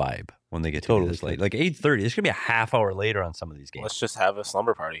sleepover vibe when they get to be this late. Like 8:30. It's gonna be a half hour later on some of these games. Let's just have a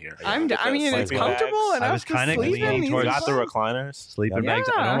slumber party here. I mean, it's Sleeping comfortable bags. enough I was to kinda sleep in. leaning These towards- We are got the fun. recliners. Sleeping bags.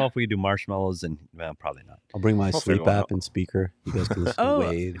 I Yeah. don't know if we do marshmallows and probably not. I'll bring my We'll sleep figure it app out. and speaker. You guys can listen Oh. to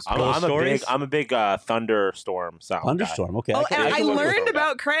waves. I'm a big thunderstorm sound Thunderstorm. Okay. Oh, can- and I can work with learned that.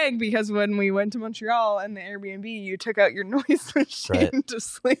 about Craig because when we went to Montreal and the Airbnb, you took out your noise machine to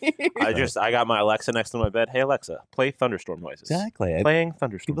sleep. I got my Alexa next to my bed. Hey Alexa, play thunderstorm noises. Exactly. Playing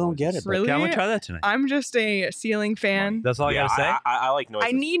thunderstorm. People don't get noises. it. Really? Okay, I'm gonna try that tonight. I'm just a ceiling fan. That's all I Yeah, gotta say. I like noises.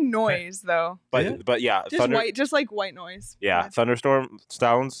 I need noise though. but yeah, Just like white noise. Yeah, thunderstorm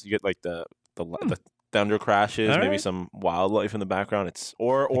sounds. You get like the thunder crashes, All maybe right. some wildlife in the background. It's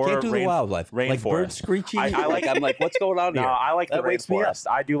or I can't do the wildlife. Like rainforest. birds screeching. I like- I'm like, what's going on No, here? I like the That wakes me up. rainforest.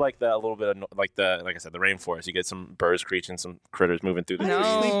 I do like the a little bit of like I said, the rainforest. You get some birds screeching, some critters moving through the No.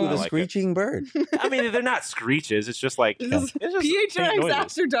 trees. Sleep with I a like it. screeching bird. I mean, they're not screeches. It's just like This is it's just faint PHNX noises.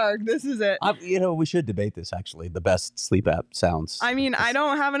 After Dark. This is it. We should debate this actually. The best sleep app sounds. I mean, I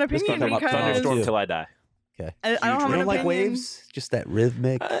don't have an Let's opinion talk about because Thunderstorm Too. till I die. Okay. I don't have You an don't opinion. like waves? Just that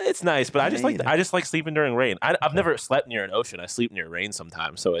rhythmic. It's nice, but I Yeah. just like sleeping during rain. I've never slept near an ocean. I sleep near rain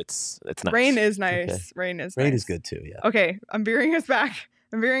sometimes, so it's nice. Rain is nice. Okay. Rain is Rain nice. is good too. Yeah. Okay, I'm veering us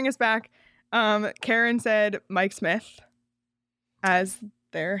back. Karen said Mike Smith as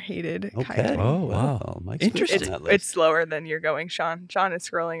their hated Okay. Coyote. Oh, wow. Well, Mike's Interesting. on that It's list. slower than you're going, Sean. Sean is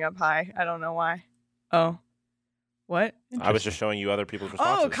scrolling up high. I don't know why. Oh. What? I was just showing you other people's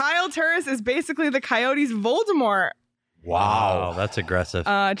Oh, responses. Kyle Turris is basically the Coyotes' Voldemort. Wow, that's aggressive.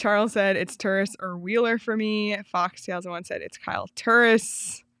 Charles said it's Turris or Wheeler for me. Fox 2001 said it's Kyle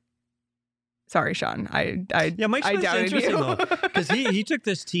Turris. Sorry, Sean. I Mike I Smith's doubted interesting you. though, because he took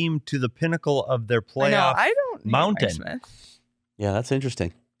this team to the pinnacle of their I know. playoff. I don't need Mike mountain. Smith. Yeah, that's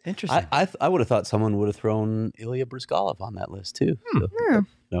interesting. Interesting. I would have thought someone would have thrown Ilya Bryzgalov on that list too. So, Yeah.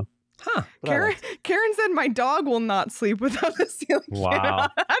 no. Huh. But I Karen, liked Karen said my dog will not sleep without the ceiling fan. Wow.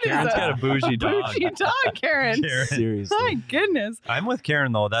 That is Karen's got a bougie dog. bougie dog, Karen. Karen. Seriously. My goodness. I'm with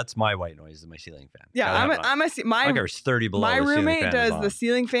Karen though. That's my white noise, is my ceiling fan. Yeah, I'm a I my don't care if it's 30 below. my the ceiling roommate fan is does on. the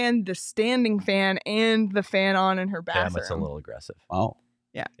ceiling fan, the standing fan, and the fan on in her Damn, bathroom. it's a little aggressive. Wow.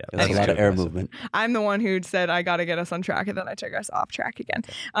 Yeah. That's a Thanks, lot of too air aggressive. movement. I'm the one who said I got to get us on track, and then I took us off track again.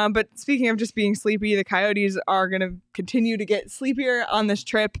 But speaking of just being sleepy, the Coyotes are going to continue to get sleepier on this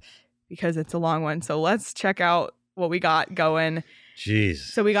trip because it's a long one. So let's check out what we got going. Jeez.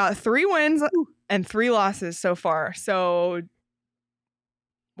 So we got 3 wins and 3 losses so far. So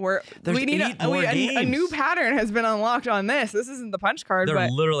There's we need 8 a more new games. pattern has been unlocked on this. This isn't the punch card, They're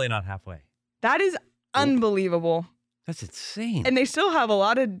but literally not halfway. that is unbelievable. That's insane. And they still have a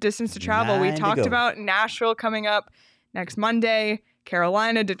lot of distance to travel. We 9 to talked go. about Nashville coming up next Monday,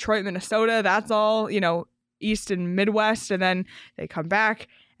 Carolina, Detroit, Minnesota. That's all, East and Midwest. And then they come back.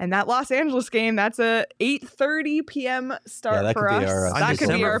 And that Los Angeles game, that's a 8:30 p.m. start Yeah, that for could be us. our, that could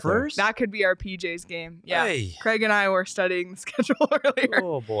be December our 1st? That could be our PJ's game. Yeah. Hey. Craig and I were studying the schedule earlier.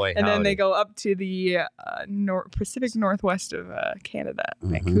 Oh boy. And then they howdy. go up to the Pacific Northwest of Canada,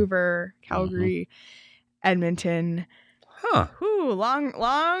 Mhm. Vancouver, Calgary, Edmonton. Huh. Whew, long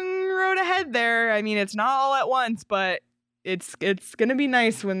road ahead there. I mean, it's not all at once, but it's gonna be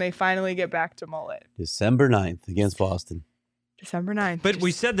nice when they finally get back to Mullet. December 9th against Boston. December 9th. But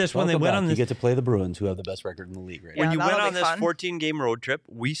we said this when they Welcome went back. on You this. get to play the Bruins, who have the best record in the league right Yeah, When you went that'll on be this fun. 14-game road trip,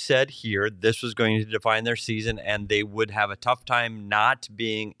 we said here this was going to define their season, and they would have a tough time not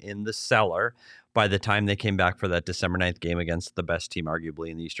being in the cellar by the time they came back for that December 9th game against the best team, arguably,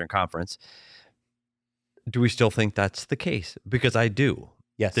 in the Eastern Conference. Do we still think that's the case? Because I do.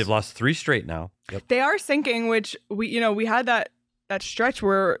 Yes. They've lost 3 straight now. They are sinking, which we had that stretch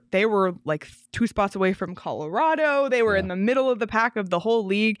where they were like 2 spots away from Colorado. They were in the middle of the pack of the whole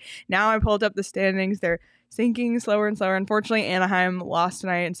league. Now I pulled up the standings. They're sinking slower and slower. Unfortunately, Anaheim lost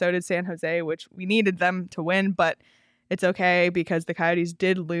tonight, and so did San Jose, which we needed them to win, but it's okay because the Coyotes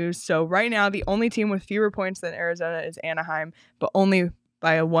did lose. So right now, the only team with fewer points than Arizona is Anaheim, but only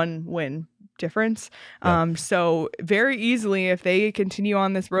by a 1-win difference. Yeah. So very easily, if they continue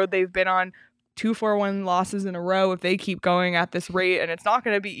on this road they've been on, 2 4-1 losses in a row if they keep going at this rate, and it's not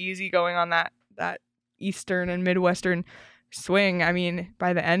going to be easy going on that Eastern and Midwestern swing. I mean,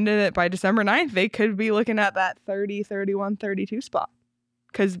 by the end of it, by December 9th, they could be looking at that 30, 31, 32 spot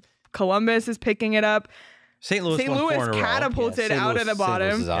because Columbus is picking it up. St. Louis catapulted out of the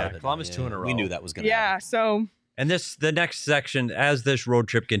bottom. Columbus 2 in a row. We knew that was going to happen. So. And the next section, as this road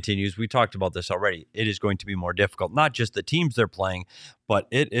trip continues, we talked about this already. It is going to be more difficult, not just the teams they're playing, but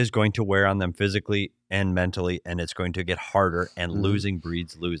it is going to wear on them physically and mentally, and it's going to get harder, and losing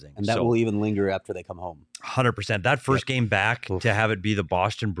breeds losing. And that will even linger after they come home. 100%. That first game back to have it be the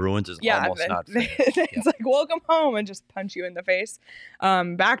Boston Bruins is almost not fair. It's like, welcome home, and just punch you in the face.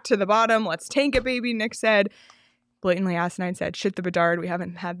 Back to the bottom. Let's tank it, baby, Nick said. Blatantly asinine said, shit the Bedard. We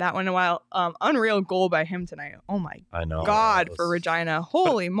haven't had that one in a while. Unreal goal by him tonight. Oh my God, for Regina.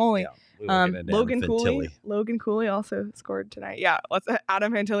 Holy moly. Logan Cooley also scored tonight. Yeah,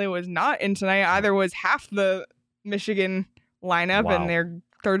 Adam Fantilli was not in tonight. Either was half the Michigan lineup and their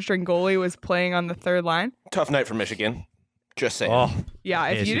third string goalie was playing on the third line. Tough night for Michigan. Just saying. Oh, yeah,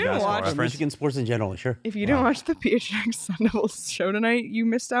 if you didn't watch Michigan sports in general, sure. If you didn't watch the PHNX Sun Devils show tonight, you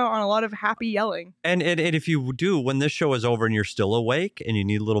missed out on a lot of happy yelling. And if you do, when this show is over and you're still awake and you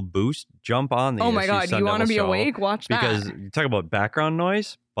need a little boost, jump on the my God, you want to be awake? Watch that. Because you talk about background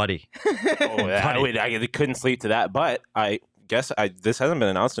noise, buddy. I couldn't sleep to that, but I guess this hasn't been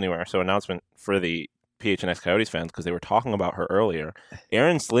announced anywhere. So announcement for the PHNX Coyotes fans, because they were talking about her earlier.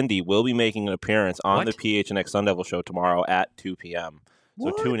 Erin Slindy will be making an appearance on the PHNX Sun Devil show tomorrow at 2 p.m.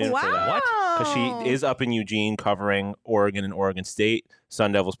 So tune in for that. Because she is up in Eugene covering Oregon and Oregon State.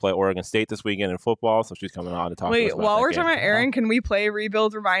 Sun Devils play Oregon State this weekend in football, so she's coming on to talk to us about while that we're game. talking about Erin, can we play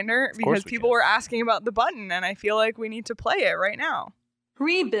Rebuild Reminder? Because people were asking about the button, and I feel like we need to play it right now.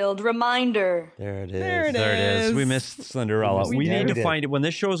 Rebuild Reminder. There it is. There it is. We missed Slenderella. We need to did. find it. When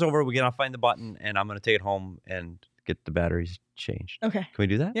this show's over, we gotta find the button, and I'm gonna take it home and get the batteries changed. Okay. Can we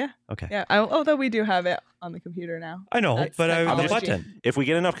do that? Yeah. Okay. Yeah. Although we do have it on the computer now. I know, That's but the technology. button. If we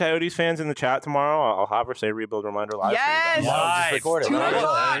get enough Coyotes fans in the chat tomorrow, I'll have her say Rebuild Reminder live. Yes. For you guys. I'll just record it. 2 There you go.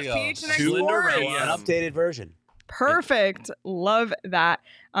 o'clock. There you go. PHNX Two Sports. in a row. An updated version. Perfect. Love that.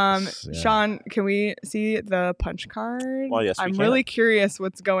 Sean, can we see the punch card? Well, yes, we I'm can. really curious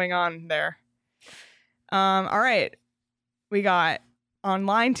what's going on there. All right. We got on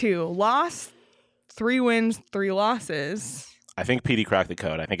line 2, loss, 3 wins, 3 losses. I think PD cracked the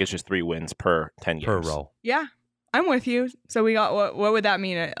code. I think it's just 3 wins per 10 games. Per row. Yeah, I'm with you. So we got what would that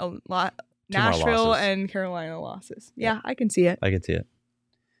mean? A lot. 2 more Nashville losses. and Carolina losses. Yeah, I can see it. I can see it.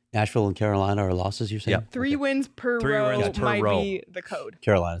 Nashville and Carolina are losses, you're saying? Yeah. 3 wins per 3 row wins per might row. be the code.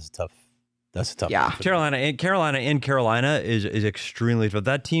 Carolina's tough. That's a tough Yeah. one for them. Carolina is extremely tough.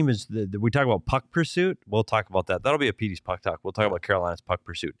 That team is. We talk about puck pursuit. We'll talk about that. That'll be a PD's puck talk. We'll talk about Carolina's puck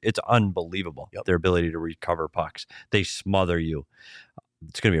pursuit. It's unbelievable. Yep. Their ability to recover pucks. They smother you.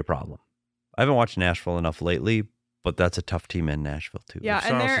 It's going to be a problem. I haven't watched Nashville enough lately, but that's a tough team in Nashville too. Yeah,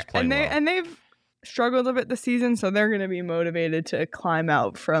 and they've struggled a bit this season, so they're going to be motivated to climb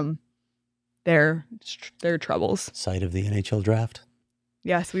out from their troubles. Site of the NHL draft.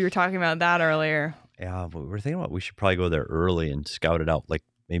 Yes, we were talking about that earlier. Yeah, but we're thinking about we should probably go there early and scout it out. Like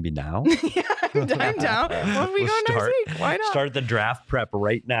maybe now. Yeah, I'm down. When we go next week? Why not? Start the draft prep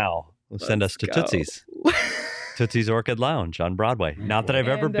right now. Send us to Let's go. Tootsie's. Tootsie's Orchid Lounge on Broadway. Not that I've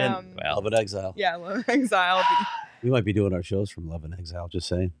ever And, been. Love and Exile. Yeah, Love and Exile. We might be doing our shows from Love and Exile, just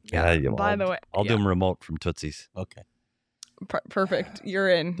saying. Yeah. By the way, I'll do them remote from Tootsie's. Okay. Perfect. You're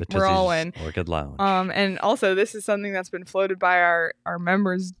in. The We're all in. Tootsie's Orchid Lounge. And also, this is something that's been floated by our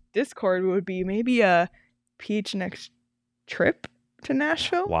members' Discord. Would be maybe a PHNX trip to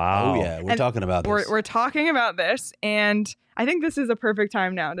Nashville. Wow. Oh, yeah. We're And talking about this. We're talking about this, and I think this is a perfect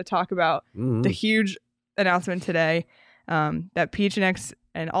time now to talk about Mhm. the huge announcement today that PHNX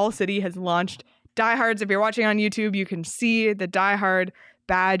and All City has launched Diehards. If you're watching on YouTube, you can see the Diehard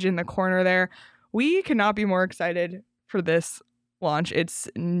badge in the corner there. We cannot be more excited for this launch. It's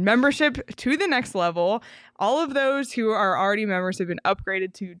membership to the next level. All of those who are already members have been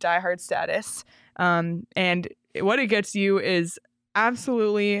upgraded to Diehard status. And what it gets you is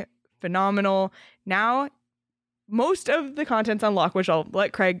absolutely phenomenal. Now, most of the content's unlocked, which I'll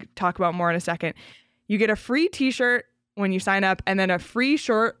let Craig talk about more in a second. You get a free t-shirt when you sign up and then a free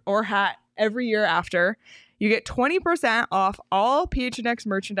shirt or hat every year after. You get 20% off all PHNX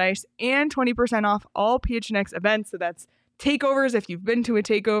merchandise and 20% off all PHNX events. So that's takeovers. If you've been to a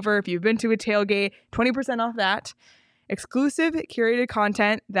takeover, if you've been to a tailgate, 20% off that. Exclusive curated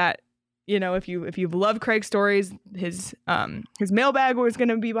content that if you've loved Craig's stories, his mailbag was going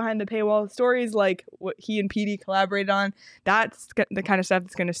to be behind the paywall. Stories like what he and PD collaborated on, that's the kind of stuff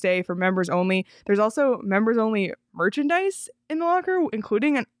that's going to stay for members only. There's also members only merchandise in the locker,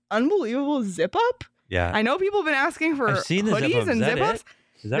 including an unbelievable zip up. Yeah. I know people have been asking for I've seen the hoodies and zip ups.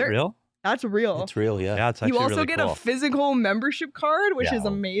 Is that real? That's real. It's real, yeah. Yeah, it's actually You also really get cool. a physical membership card, which is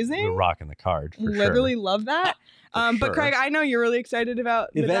amazing. We're rocking the card. For Literally love that. But sure. Craig, I know you're really excited about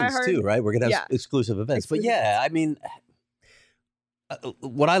the events Die Hard. too, right? We're gonna have exclusive events. But yeah, I mean,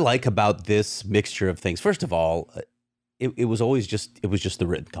 what I like about this mixture of things, first of all, it was just the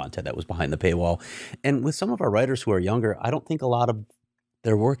written content that was behind the paywall, and with some of our writers who are younger, I don't think a lot of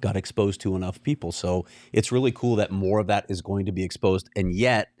their work got exposed to enough people. So it's really cool that more of that is going to be exposed, and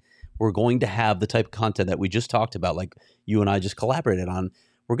yet we're going to have the type of content that we just talked about, like you and I just collaborated on.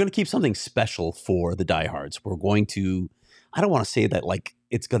 We're going to keep something special for the diehards. We're going to, I don't want to say that like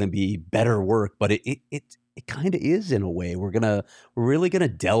it's going to be better work, but it kind of is in a way. We're really going to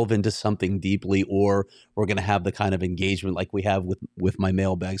delve into something deeply, or we're going to have the kind of engagement like we have with my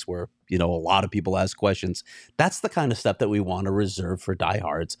mailbags where, a lot of people ask questions. That's the kind of stuff that we want to reserve for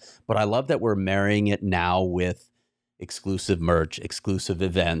diehards. But I love that we're marrying it now with exclusive merch, exclusive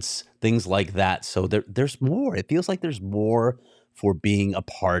events, things like that. So there's more. It feels like there's more for being a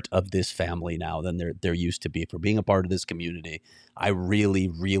part of this family now than there used to be, for being a part of this community. I really,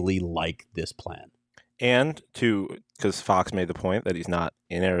 really like this plan. And because Fox made the point that he's not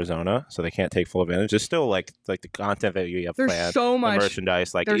in Arizona, so they can't take full advantage. There's still like the content that you have planned, so much the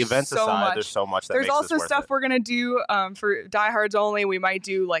merchandise, like there's events so aside. much. There's so much. There's also stuff we're gonna do for diehards only. We might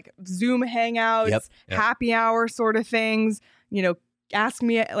do like Zoom hangouts, happy hour sort of things. Ask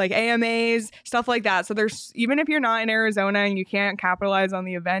me like AMAs, stuff like that. So there's, even if you're not in Arizona and you can't capitalize on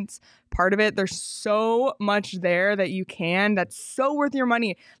the events part of it, there's so much there that you can. That's so worth your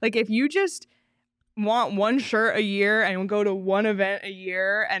money. Like if you just want one shirt a year and go to one event a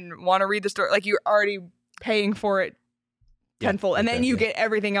year and want to read the story, like you're already paying for it tenfold, and then you get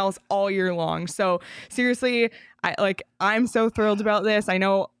everything else all year long. So seriously, I'm so thrilled about this. I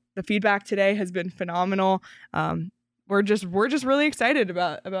know the feedback today has been phenomenal. We're just really excited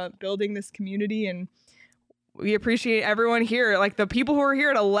about building this community, and we appreciate everyone here. Like the people who are here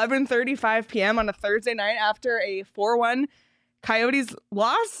at 11:35 p.m. on a Thursday night after a 4-1 Coyotes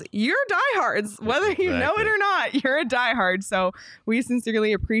loss, you're diehards, whether you know it or not. You're a diehard. So we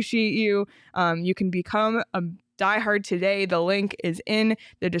sincerely appreciate you. You can become a diehard today. The link is in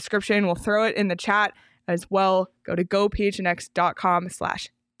the description. We'll throw it in the chat as well. Go to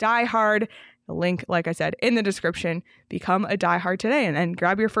gophnx.com/diehard. The link, like I said, in the description. Become a diehard today, and then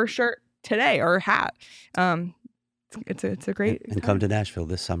grab your first shirt today or hat. It's a great and come to Nashville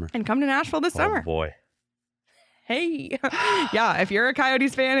this summer. Oh boy. Hey, yeah. If you're a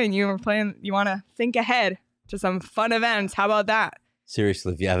Coyotes fan and you want to think ahead to some fun events, how about that?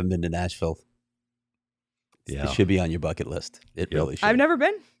 Seriously, if you haven't been to Nashville, it should be on your bucket list. It really should. I've never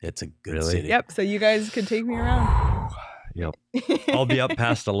been. It's a good city. Yep. So you guys could take me around. Yep. I'll be up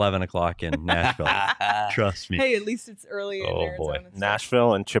past 11 o'clock in Nashville. Trust me. Hey, at least it's early in Arizona. Boy.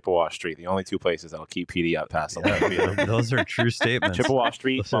 Nashville and Chippewa Street, the only two places that'll keep PD up past 11. Those are true statements. Chippewa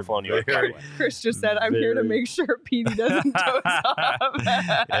Street, Buffalo, New York. Chris just said, I'm here to make sure PD doesn't doze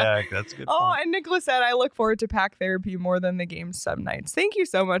off. Yeah, that's good. Oh, and Nicholas said, I look forward to pack therapy more than the games some nights. Thank you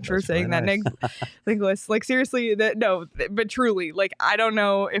so much for saying that, nice. Nicholas. Like, seriously, but truly, like, I don't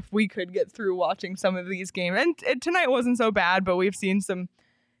know if we could get through watching some of these games. And tonight wasn't so bad, but we've seen some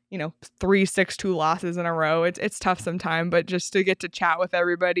 3-6-2 losses in a row. It's tough sometimes, but just to get to chat with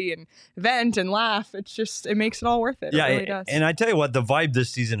everybody and vent and laugh, it makes it all worth it. Yeah, it really does. And I tell you what, the vibe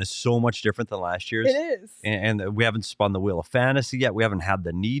this season is so much different than last year's. It is. And we haven't spun the wheel of fantasy yet. We haven't had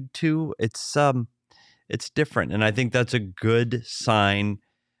the need to. It's different, and I think that's a good sign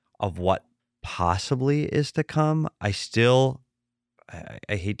of what possibly is to come. I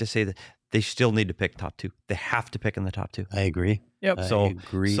hate to say that. They still need to pick top two. They have to pick in the top two. I agree. Yep. I So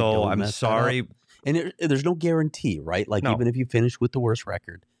agree. So Don't I'm mess that sorry. up. And there's no guarantee, right? Like No. even if you finish with the worst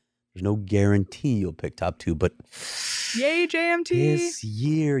record, there's no guarantee you'll pick top two. But Yay, JMT. this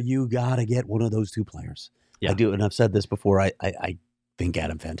year, you got to get one of those two players. Yeah. I do. And I've said this before. I think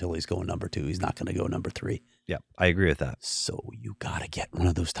Adam Fantilli's going number 2. He's not going to go number 3. Yeah, I agree with that. So you got to get one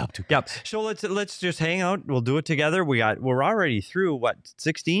of those top two Yep. picks. So let's just hang out. We'll do it together. We're already through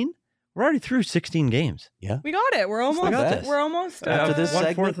 16? We're already through 16 games. Yeah. We got it. We're almost. got this. We're almost. After this one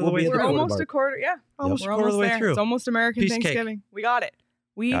segment, fourth of the we'll way be at We're the through. almost quarter a quarter. Yeah. Almost We're a quarter of the way there. through. It's almost American Piece of cake. Thanksgiving. We got it.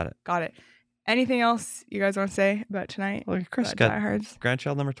 We Got it. Anything else you guys want to say about tonight? Look, Chris About got diehards?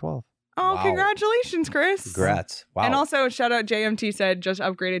 grandchild number 12. Oh, Wow. congratulations, Chris. Congrats. Wow. And also, shout out JMT said just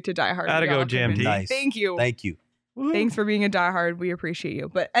upgraded to Die Hard. Gotta go, Y'all JMT. convinced- Nice. Thank you. Thank you. Thanks for being a Die Hard. We appreciate you.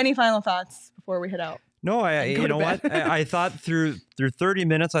 But any final thoughts before we head out? No, And go you to know bed. what? I thought through 30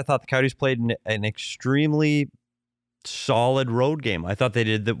 minutes, I thought the Coyotes played an extremely solid road game. I thought they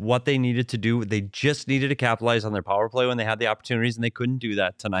did what they needed to do. They just needed to capitalize on their power play when they had the opportunities, and they couldn't do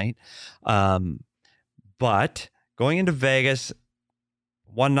that tonight. But going into Vegas,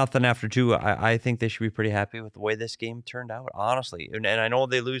 1-0 after 2, I think they should be pretty happy with the way this game turned out, honestly. And I know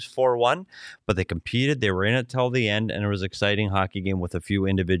they lose 4-1, but they competed. They were in it till the end, and it was an exciting hockey game with a few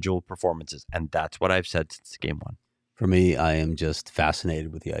individual performances. And that's what I've said since game 1. For me, I am just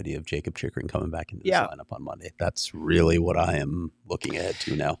fascinated with the idea of Jacob Chickering coming back into this lineup on Monday. That's really what I am looking ahead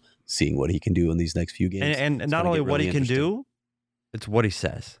to now, seeing what he can do in these next few games. And It's not gonna only get what really he can interesting. do, it's what he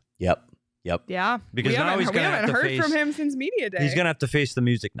says. Yep. Yeah. Because we now haven't, he's we gonna have haven't to heard face- from him since Media Day. He's going to have to face the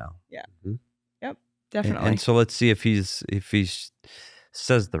music now. Definitely. And so let's see if he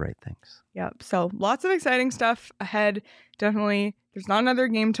says the right things. Yep. So lots of exciting stuff ahead. Definitely. There's not another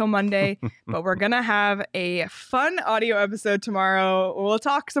game till Monday, but we're going to have a fun audio episode tomorrow. We'll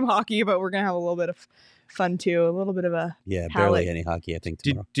talk some hockey, but we're going to have a little bit of fun too. A little bit of a Yeah, palate. barely any hockey, I think,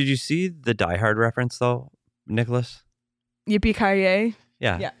 tomorrow. Did you see the Die Hard reference though, Nicholas? Yippee-ki-yay.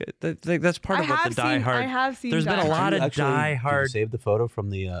 Yeah. That's part of what the Die Hard. I have seen There's been a Die lot Hard. of Die Did you Hard. save the photo from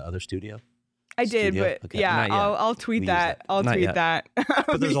the other studio? I did, studio? but Okay. yeah, Not yet. I'll tweet We use that. that. I'll Not tweet yet. that.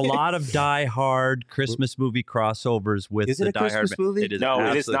 But there's a lot of Die Hard Christmas movie crossovers with Is it the a Die Christmas Hard. movie? It is No, it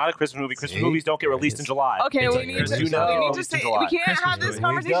is absolutely- not a Christmas movie. Christmas See? movies don't get There it released is. in July. Okay, It's we like need Christmas to movie. we Released in July. can't have Christmas this movie.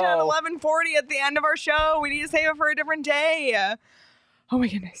 conversation Here at we go. 11:40 at the end of our show. We need to save it for a different day. Oh my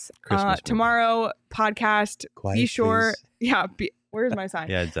goodness. Christmas movie. Tomorrow podcast. Quiet, be sure. please. Yeah. Where's my sign?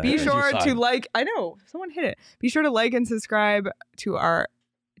 Yeah, exactly. Be There's your sure to sign. like. I know someone hit it. Be sure to like and subscribe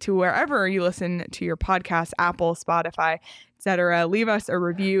to wherever you listen to your podcast, Apple, Spotify, etc. Leave us a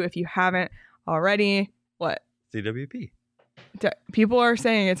review if you haven't already. What? CWP. People are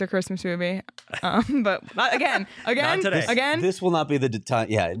saying it's a Christmas movie, but not, again, Not today. again. This will not be the time.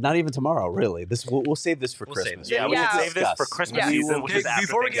 Yeah, not even tomorrow, really. We'll save this for We'll save Christmas. it. Yeah, we Yeah. can save this for Discuss. Christmas Yeah. season, which Okay, is after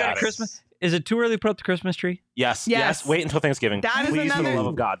before we get to Thanksgiving. Christmas, is it too early to put up the Christmas tree? Yes, Yes. yes. Wait until Thanksgiving. That is Please, for the another- love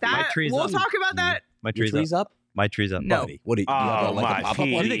of God. That tree's we'll up. talk about that. My Your tree's tree's up. up? My tree's up. No. Buddy, what do you, Oh, you have like my a pop-up feet.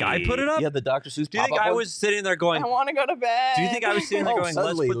 Do one? you think I put it up? Yeah, the Dr. Seuss Do you think pop-up I one? was sitting there going? I want to go to bed. Do you think I was sitting there going? Let's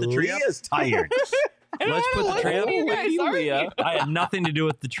suddenly put the tree up. Leah's tired. I don't let's put wanna the tree look up? at you guys, Lady sorry. Leah. I had nothing to do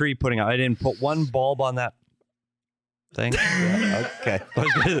with the tree putting out. I didn't put one bulb on that thing. Yeah, okay.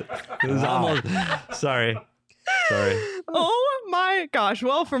 It was almost. Sorry. Oh my gosh.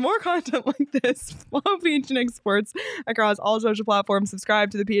 Well, for more content like this, follow PHNX Sports across all social platforms.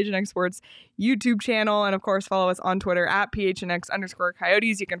 Subscribe to the PHNX Sports YouTube channel. And of course, follow us on Twitter at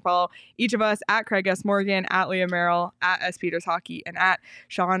PHNX_Coyotes. You can follow each of us at Craig S. Morgan, at Leah Merrill, at S. Peters Hockey, and at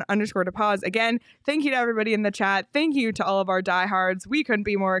Sean_DePaz. Again, thank you to everybody in the chat. Thank you to all of our diehards. We couldn't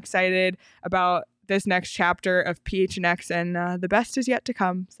be more excited about this next chapter of PHNX, and the best is yet to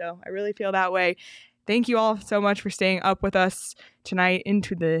come. So I really feel that way. Thank you all so much for staying up with us tonight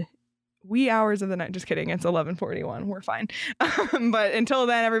into the wee hours of the night. Just kidding. It's 11:41. We're fine. But until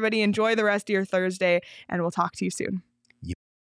then, everybody, enjoy the rest of your Thursday, and we'll talk to you soon.